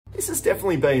This has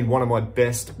definitely been one of my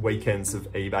best weekends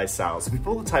of eBay sales. If we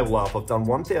pull the table up, I've done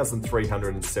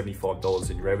 $1,375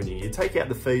 in revenue. You take out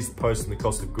the fees, the post, and the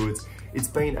cost of goods, it's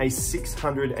been a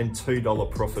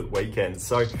 $602 profit weekend.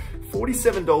 So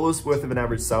 $47 worth of an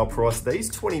average sale price.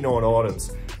 These 29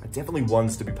 items are definitely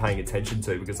ones to be paying attention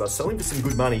to because they're selling for some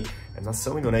good money and they're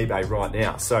selling on eBay right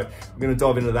now. So we're going to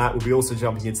dive into that. We'll be also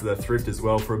jumping into the thrift as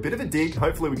well for a bit of a dig.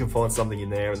 Hopefully we can find something in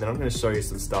there, and then I'm going to show you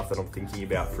some stuff that I'm thinking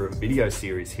about for a video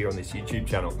series here on this YouTube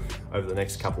channel over the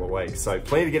next couple of weeks. So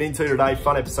plenty to get into today,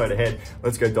 fun episode ahead.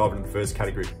 Let's go dive into the first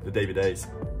category, the DVDs.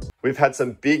 We've had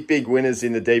some big winners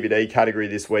in the DVD category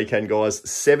this weekend, guys.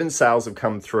 7 sales have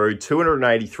come through,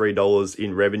 $283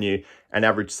 in revenue, an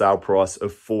average sale price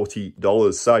of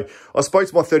 $40. So I spoke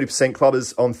to my 30%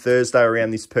 clubbers on Thursday around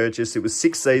this purchase. It was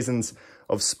 6 seasons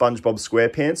of SpongeBob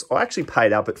SquarePants. I actually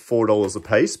paid up at $4 a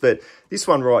piece, but this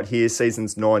one right here,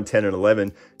 seasons 9, 10, and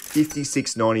 11,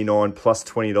 $56.99 plus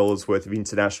 $20 worth of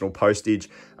international postage,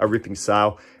 a ripping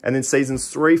sale. And then seasons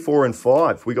 3, 4, and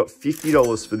 5, we got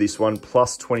 $50 for this one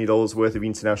plus $20 worth of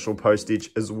international postage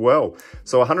as well.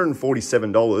 So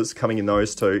 $147 coming in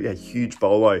those two, a huge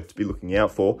bolo to be looking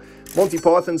out for. Monty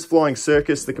Python's Flying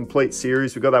Circus, the complete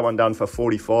series, we got that one done for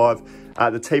 $45.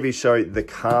 The TV show The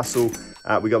Castle,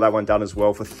 we got that one done as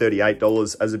well for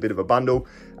 $38 as a bit of a bundle.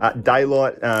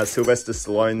 Daylight, Sylvester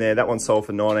Stallone there, that one sold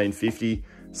for $19.50.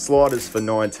 Sliders for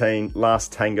 $19.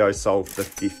 Last Tango sold for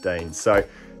 $15. So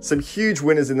some huge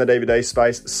winners in the DVD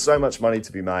space, so much money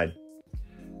to be made.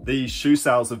 The shoe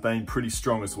sales have been pretty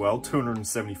strong as well,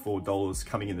 $274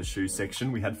 coming in the shoe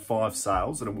section. We had 5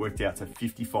 sales and it worked out to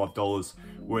 $55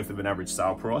 worth of an average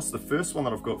sale price. The first one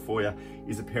that I've got for you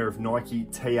is a pair of Nike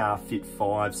TR Fit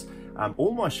 5s.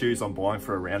 All my shoes I'm buying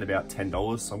for around about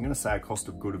 $10, so I'm going to say a cost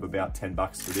of good of about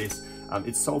 $10 for this.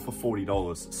 It's sold for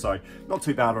 $40, so not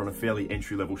too bad on a fairly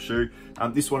entry-level shoe.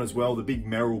 This one as well, the big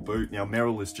Merrell boot. Now,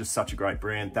 Merrell is just such a great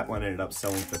brand. That one ended up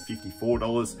selling for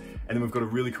 $54. And then we've got a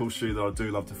really cool shoe that I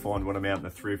do love to find when I'm out in the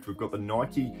thrift. We've got the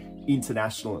Nike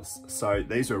Internationalists. So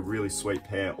these are a really sweet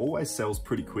pair. Always sells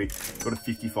pretty quick. Got a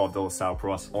 $55 sale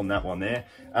price on that one there.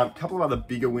 A couple of other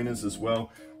bigger winners as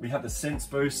well. We have the Sense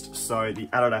Boost, so the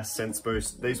Adidas Sense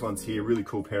Boost. These ones here, really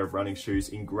cool pair of running shoes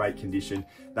in great condition.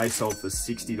 They sold for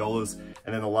 $60.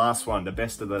 And then the last one, the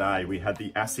best of the day, we had the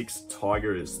Asics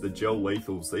Tigers, the Gel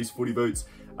Lethals. These footy boots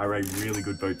are a really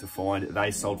good boot to find.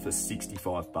 They sold for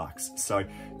 65 bucks. So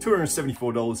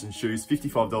 $274 in shoes,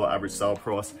 $55 average sale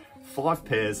price, 5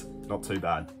 pairs, not too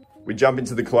bad. We jump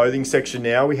into the clothing section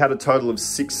now. We had a total of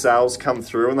 6 sales come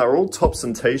through and they were all tops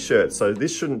and t-shirts. So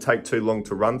this shouldn't take too long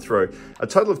to run through. A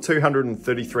total of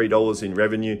 $233 in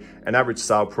revenue, an average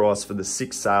sale price for the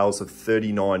 6 sales of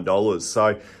 $39.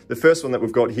 So the first one that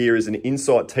we've got here is an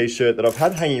Insight t-shirt that I've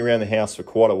had hanging around the house for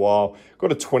quite a while.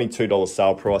 Got a $22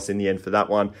 sale price in the end for that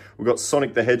one. We've got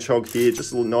Sonic the Hedgehog here,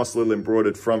 just a nice little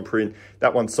embroidered front print.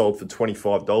 That one sold for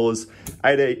 $25.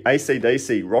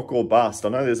 AC/DC, Rock or Bust. I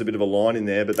know there's a bit of a line in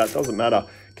there, but that doesn't matter.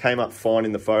 Came up fine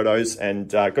in the photos and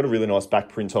got a really nice back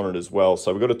print on it as well.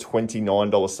 So we've got a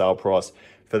 $29 sale price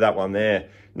for that one there.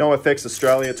 NoFX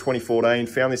Australia 2014.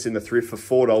 Found this in the thrift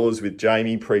for $4 with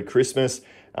Jamie pre-Christmas.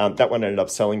 That one ended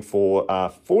up selling for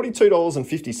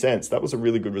 $42.50. That was a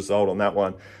really good result on that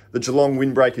one. The Geelong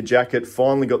Windbreaker jacket,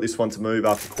 finally got this one to move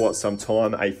after quite some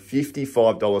time. A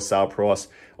 $55 sale price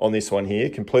on this one here.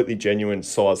 Completely genuine,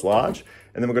 size large.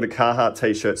 And then we've got a Carhartt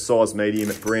t-shirt, size medium,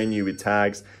 brand new with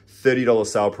tags. $30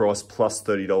 sale price plus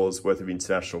 $30 worth of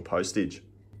international postage.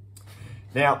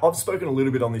 Now, I've spoken a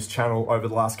little bit on this channel over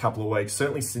the last couple of weeks,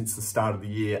 certainly since the start of the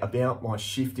year, about my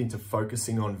shift into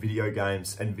focusing on video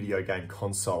games and video game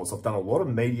consoles. I've done a lot of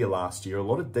media last year, a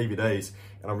lot of DVDs,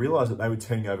 and I realized that they were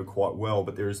turning over quite well,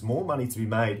 but there is more money to be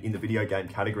made in the video game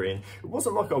category. And it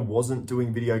wasn't like I wasn't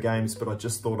doing video games, but I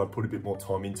just thought I'd put a bit more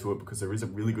time into it because there is a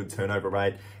really good turnover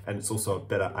rate and it's also a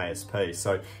better ASP.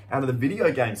 So out of the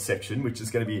video game section, which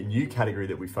is going to be a new category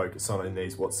that we focus on in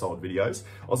these What Sold videos,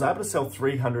 I was able to sell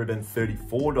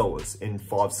 $334 in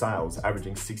 5 sales,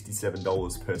 averaging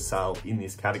 $67 per sale in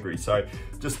this category. So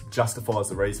just justifies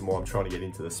the reason why I'm trying to get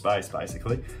into the space,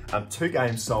 basically. 2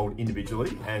 games sold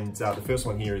individually, and the first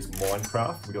one here is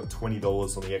Minecraft. We got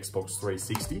 $20 on the Xbox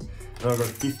 360, and I've got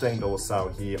a $15 sale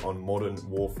here on Modern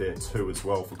Warfare 2 as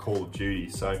well for Call of Duty.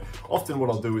 So often what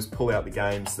I'll do is pull out the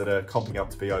games that are comping up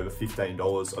to be over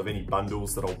 $15 of any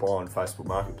bundles that I'll buy on Facebook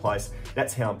Marketplace.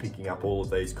 That's how I'm picking up all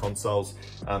of these consoles,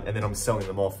 and then I'm selling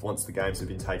them off once the games have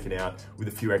been taken out with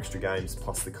a few extra games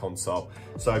plus the console.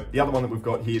 So the other one that we've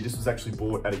got here, this was actually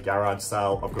bought at a garage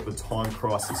sale. I've got the Time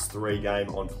Crisis 3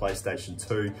 game on PlayStation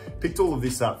 2. Picked all of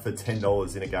this up for $10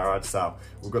 $20 in a garage sale.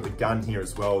 We've got the gun here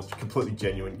as well, completely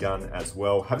genuine gun as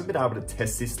well. Haven't been able to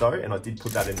test this though, and I did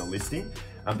put that in the listing.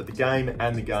 But the game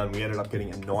and the gun, we ended up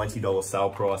getting a $90 sale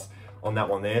price on that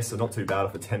one there, so not too bad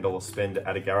off a $10 spend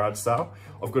at a garage sale.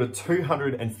 I've got a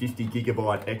 250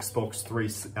 gigabyte Xbox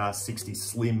 360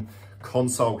 Slim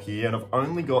console here, and I've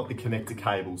only got the connector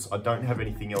cables. I don't have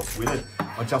anything else with it.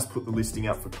 I just put the listing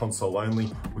up for console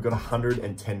only. We've got a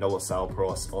 $110 sale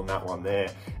price on that one there.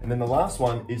 And then the last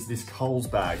one is this Coles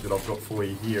bag that I've got for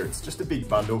you here. It's just a big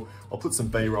bundle. I'll put some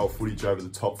B-roll footage over the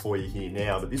top for you here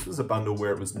now, but this was a bundle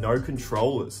where it was no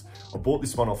controllers. I bought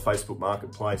this one off Facebook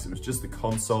Marketplace. It was just the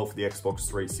console for the Xbox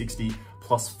 360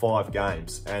 plus 5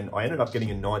 games, and I ended up getting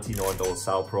a $99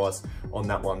 sale price on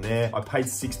that one there. I paid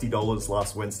 $60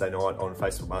 last Wednesday night on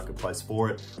Facebook Marketplace for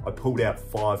it. I pulled out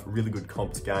 5 really good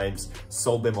comped games,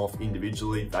 sold them off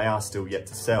individually. They are still yet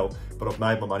to sell, but I've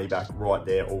made my money back right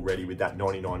there already with that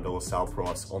 $99 sale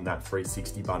price on that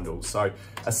 360 bundle. So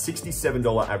a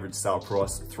 $67 average sale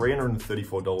price,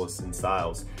 $334 in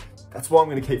sales. That's why I'm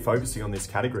going to keep focusing on this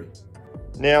category.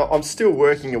 Now, I'm still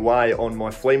working away on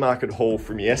my flea market haul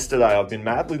from yesterday. I've been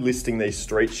madly listing these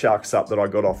street sharks up that I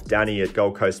got off Danny at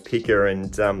Gold Coast Picker,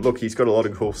 and look, he's got a lot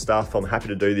of cool stuff. I'm happy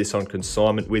to do this on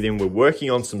consignment with him. We're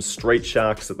working on some street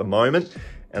sharks at the moment,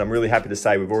 and I'm really happy to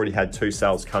say we've already had 2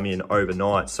 sales come in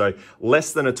overnight. So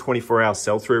less than a 24-hour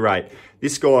sell-through rate.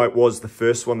 This guy was the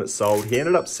first one that sold. He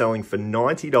ended up selling for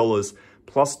 $90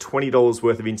 plus $20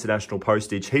 worth of international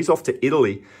postage. He's off to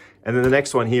Italy. And then the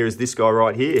next one here is this guy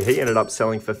right here. He ended up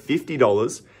selling for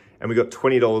 $50, and we got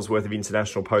 $20 worth of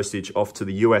international postage off to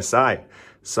the USA.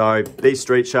 So these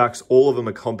street sharks, all of them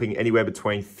are comping anywhere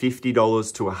between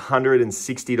 $50 to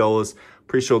 $160.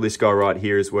 Pretty sure this guy right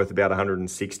here is worth about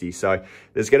 $160. So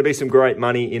there's going to be some great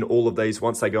money in all of these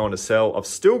once they go on to sell. I've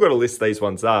still got to list these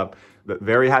ones up, but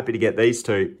very happy to get these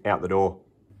 2 out the door.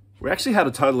 We actually had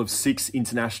a total of 6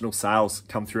 international sales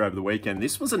come through over the weekend.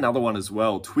 This was another one as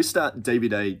well. Twister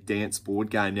DVD Dance board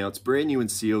game. Now, it's brand new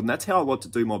and sealed, and that's how I like to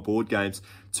do my board games.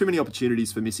 Too many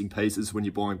opportunities for missing pieces when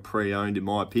you're buying pre-owned, in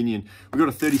my opinion. We've got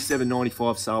a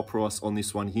 $37.95 sale price on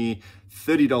this one here.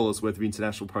 $30 worth of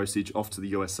international postage off to the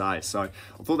USA. So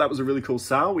I thought that was a really cool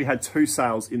sale. We had 2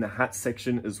 sales in the hat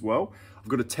section as well. I've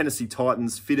got a Tennessee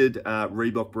Titans fitted,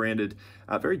 Reebok branded,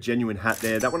 very genuine hat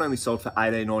there. That one only sold for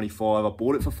 $18.95. I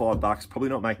bought it for $5, probably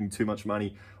not making too much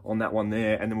money on that one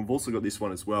there. And then we've also got this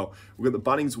one as well. We've got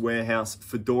the Bunnings Warehouse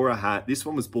Fedora hat. This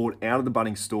one was bought out of the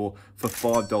Bunnings store for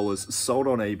 $5, sold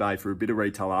on eBay for a bit of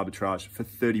retail arbitrage for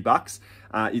 $30.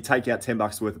 You take out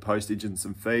 $10 worth of postage and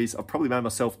some fees. I've probably made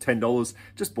myself $10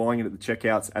 just buying it at the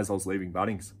checkouts as I was leaving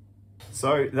Bunnings.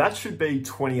 So that should be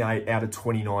 28 out of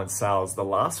 29 sales. The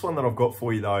last one that I've got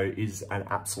for you though is an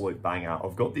absolute banger.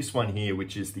 I've got this one here,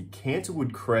 which is the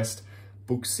Canterwood Crest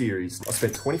book series. I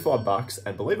spent $25,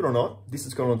 and believe it or not, this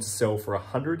has gone on to sell for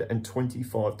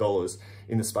 $125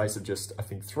 in the space of just, I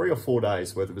think, 3 or 4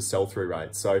 days worth of a sell-through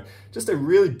rate. So just a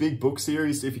really big book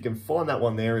series. If you can find that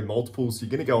one there in multiples, you're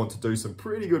going to go on to do some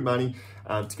pretty good money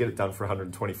to get it done for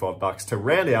 $125 to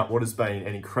round out what has been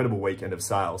an incredible weekend of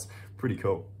sales. Pretty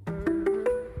cool.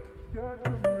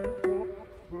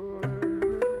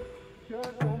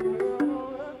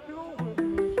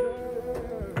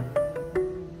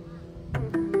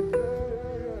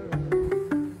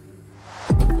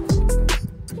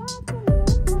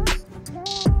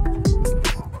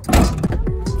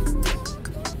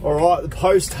 All right, the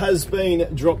post has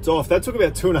been dropped off. That took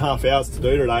about 2.5 hours to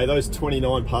do today, those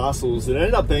 29 parcels. It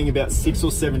ended up being about 6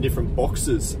 or 7 different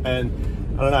boxes. And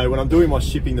I don't know, when I'm doing my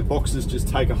shipping, the boxes just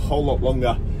take a whole lot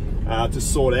longer to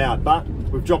sort out. But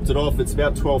we've dropped it off. It's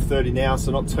about 12:30 now,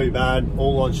 so not too bad.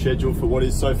 All on schedule for what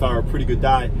is so far a pretty good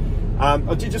day.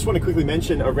 I did just want to quickly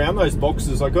mention around those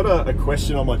boxes, I got a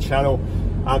question on my channel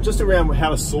just around how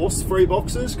to source free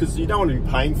boxes, because you don't want to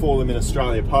be paying for them in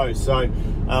Australia Post. So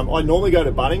I normally go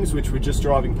to Bunnings, which we're just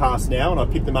driving past now, and I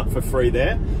pick them up for free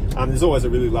there. There's always a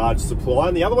really large supply.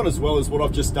 And the other one as well is what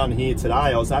I've just done here today.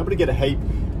 I was able to get a heap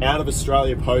out of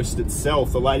Australia Post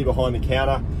itself. The lady behind the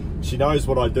counter, she knows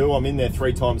what I do. I'm in there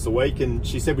 3 times a week, and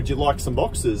she said, would you like some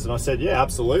boxes? And I said, yeah,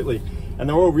 absolutely. And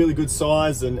they're all really good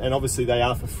size, and obviously they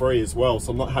are for free as well,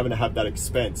 so I'm not having to have that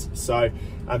expense. So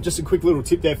just a quick little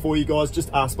tip there for you guys.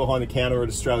 Just ask behind the counter at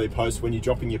Australia Post when you're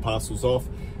dropping your parcels off,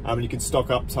 and you can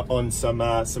stock up on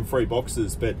some free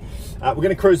boxes. But we're going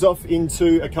to cruise off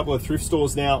into a couple of thrift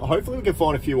stores now. Hopefully we can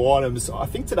find a few items. I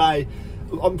think today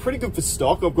I'm pretty good for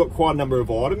stock. I've got quite a number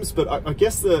of items, but I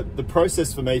guess the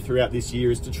process for me throughout this year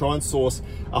is to try and source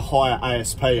a higher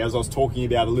ASP, as I was talking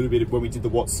about a little bit when we did the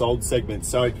What's Sold segment.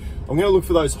 So I'm going to look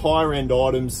for those higher end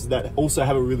items that also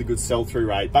have a really good sell-through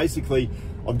rate. Basically,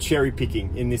 I'm cherry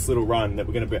picking in this little run that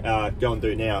we're going to go and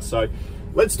do now. So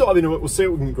let's dive into it. We'll see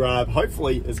what we can grab.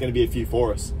 Hopefully there's going to be a few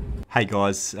for us. Hey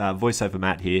guys, voiceover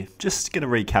Matt here. Just going to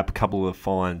recap a couple of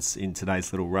finds in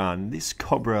today's little run. This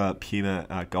Cobra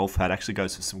Puma golf hat actually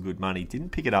goes for some good money. Didn't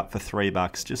pick it up for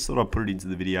 $3. Just thought I'd put it into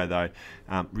the video though.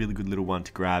 Really good little one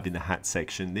to grab in the hat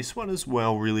section. This one as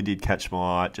well really did catch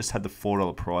my eye. Just had the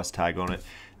 $4 price tag on it.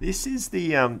 This is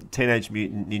the Teenage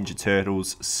Mutant Ninja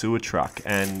Turtles sewer truck,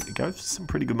 and it goes for some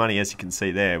pretty good money, as you can see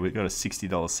there. We've got a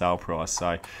 $60 sale price,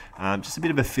 so just a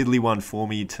bit of a fiddly one for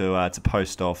me to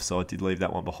post off, so I did leave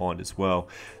that one behind as well.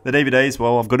 The DVDs,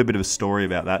 well, I've got a bit of a story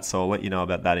about that, so I'll let you know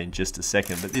about that in just a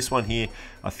second. But this one here,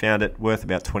 I found it worth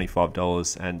about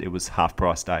 $25, and it was half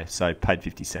price day, so paid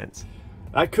 50 cents.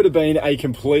 That could have been a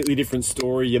completely different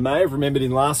story. You may have remembered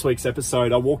in last week's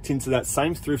episode, I walked into that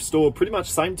same thrift store, pretty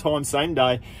much same time, same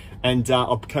day, and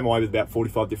I came away with about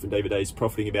 45 different DVDs,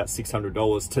 profiting about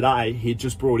 $600. Today, he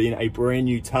just brought in a brand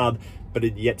new tub, but it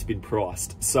had yet to be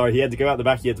priced. So he had to go out the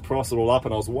back, he had to price it all up,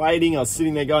 and I was waiting, I was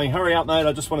sitting there going, hurry up mate,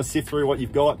 I just want to sift through what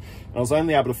you've got. And I was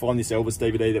only able to find this Elvis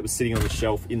DVD that was sitting on the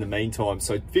shelf in the meantime.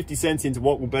 So 50 cents into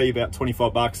what will be about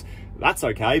 25 bucks. That's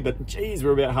okay, but geez,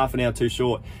 we're about half an hour too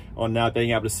short on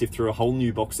being able to sift through a whole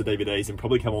new box of DVDs and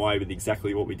probably come away with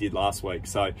exactly what we did last week.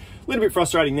 So a little bit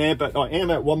frustrating there, but I am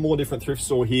at one more different thrift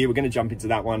store here. We're going to jump into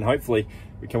that one. Hopefully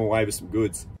we come away with some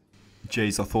goods.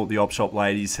 Geez, I thought the op shop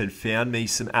ladies had found me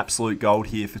some absolute gold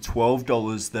here for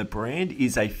 $12. The brand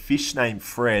is a fish named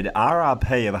Fred,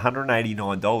 RRP of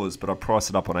 $189, but I priced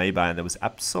it up on eBay and there was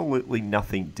absolutely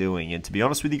nothing doing. And to be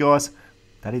honest with you guys,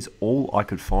 that is all I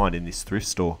could find in this thrift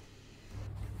store.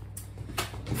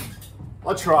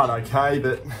 I tried okay,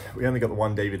 but we only got the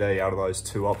one DVD out of those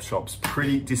two op shops.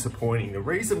 Pretty disappointing. The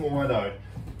reason why though,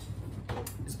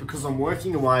 is because I'm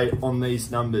working away on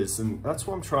these numbers, and that's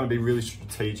why I'm trying to be really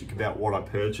strategic about what I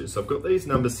purchase. I've got these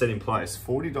numbers set in place,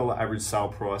 $40 average sale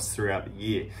price throughout the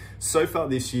year. So far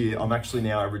this year, I'm actually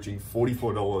now averaging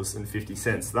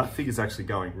 $44.50. So that figure's actually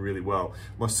going really well.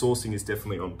 My sourcing is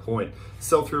definitely on point.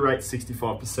 Sell-through rate,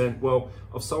 65%. Well,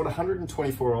 I've sold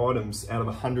 124 items out of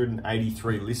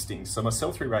 183 listings. So my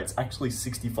sell-through rate's actually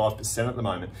 65% at the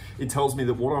moment. It tells me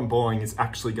that what I'm buying is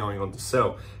actually going on to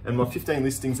sell. And my 15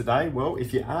 listings a day, well,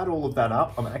 if you add all of that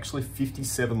up, I'm actually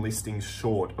 57 listings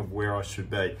short of where I should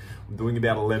be. I'm doing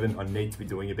about 11, I need to be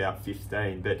doing about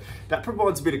 15. But that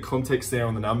provides a bit of context there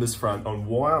on the numbers front on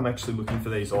why I'm actually looking for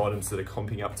these items that are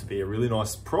comping up to be a really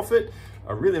nice profit,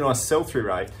 a really nice sell-through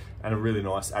rate, and a really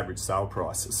nice average sale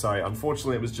price. So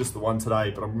unfortunately it was just the one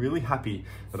today, but I'm really happy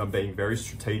that I'm being very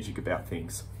strategic about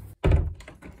things.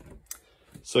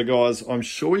 So guys, I'm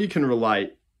sure you can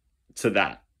relate to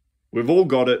that. We've all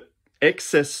got it.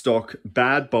 Excess stock,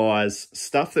 bad buys,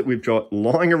 stuff that we've got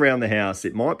lying around the house.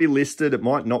 It might be listed, it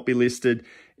might not be listed.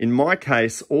 In my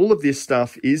case, all of this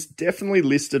stuff is definitely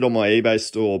listed on my eBay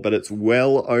store, but it's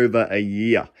well over a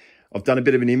year. I've done a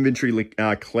bit of an inventory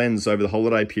cleanse over the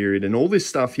holiday period, and all this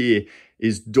stuff here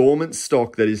is dormant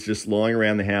stock that is just lying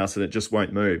around the house and it just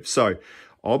won't move. So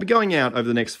I'll be going out over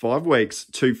the next 5 weeks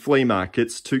to flea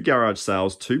markets, to garage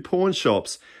sales, to pawn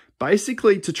shops,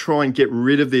 basically to try and get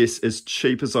rid of this as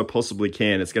cheap as I possibly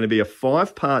can. It's going to be a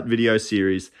 5-part video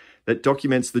series that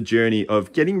documents the journey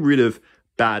of getting rid of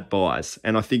bad buys.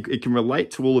 And I think it can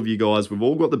relate to all of you guys. We've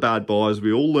all got the bad buys.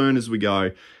 We all learn as we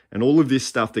go. And all of this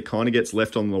stuff that kind of gets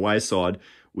left on the wayside,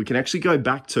 we can actually go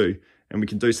back to and we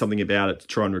can do something about it to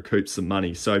try and recoup some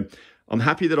money. So I'm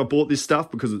happy that I bought this stuff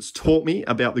because it's taught me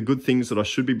about the good things that I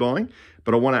should be buying,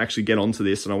 but I want to actually get onto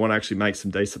this and I want to actually make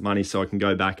some decent money so I can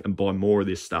go back and buy more of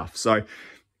this stuff. So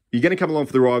you're going to come along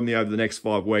for the ride with me over the next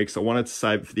 5 weeks. I wanted to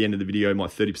save for the end of the video my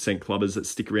 30% clubbers that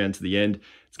stick around to the end.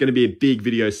 It's going to be a big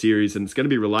video series and it's going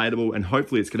to be relatable, and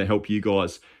hopefully it's going to help you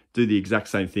guys do the exact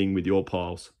same thing with your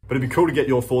piles. But it'd be cool to get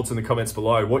your thoughts in the comments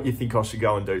below. What you think I should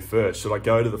go and do first? Should I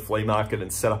go to the flea market and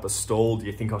set up a stall? Do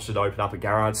you think I should open up a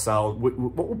garage sale?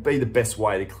 What would be the best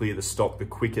way to clear the stock the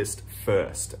quickest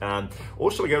first?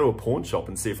 Or should I go to a pawn shop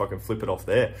and see if I can flip it off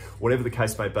there? Whatever the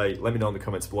case may be, let me know in the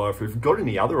comments below. If you've got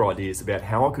any other ideas about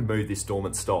how I could move this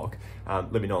dormant stock,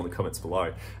 let me know in the comments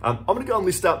below. I'm gonna go and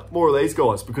list up more of these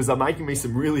guys because they're making me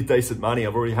some really decent money.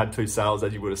 I've already had 2 sales,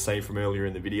 as you would have seen from earlier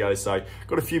in the video. So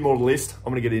got a few more to list.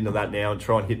 I'm gonna get into that now and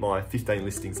try and hit my 15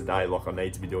 listings a day like I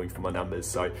need to be doing for my numbers.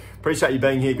 So appreciate you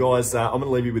being here, guys. I'm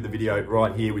gonna leave you with the video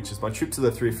right here, which is my trip to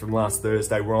the thrift from last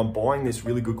Thursday, where I'm buying this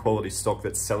really good quality stock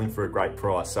that's selling for a great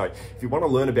price. So if you want to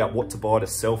learn about what to buy to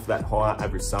sell for that higher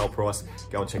average sale price,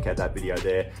 go and check out that video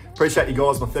there. Appreciate you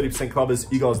guys, my 30%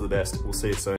 clubbers. You guys are the best. We'll see you soon.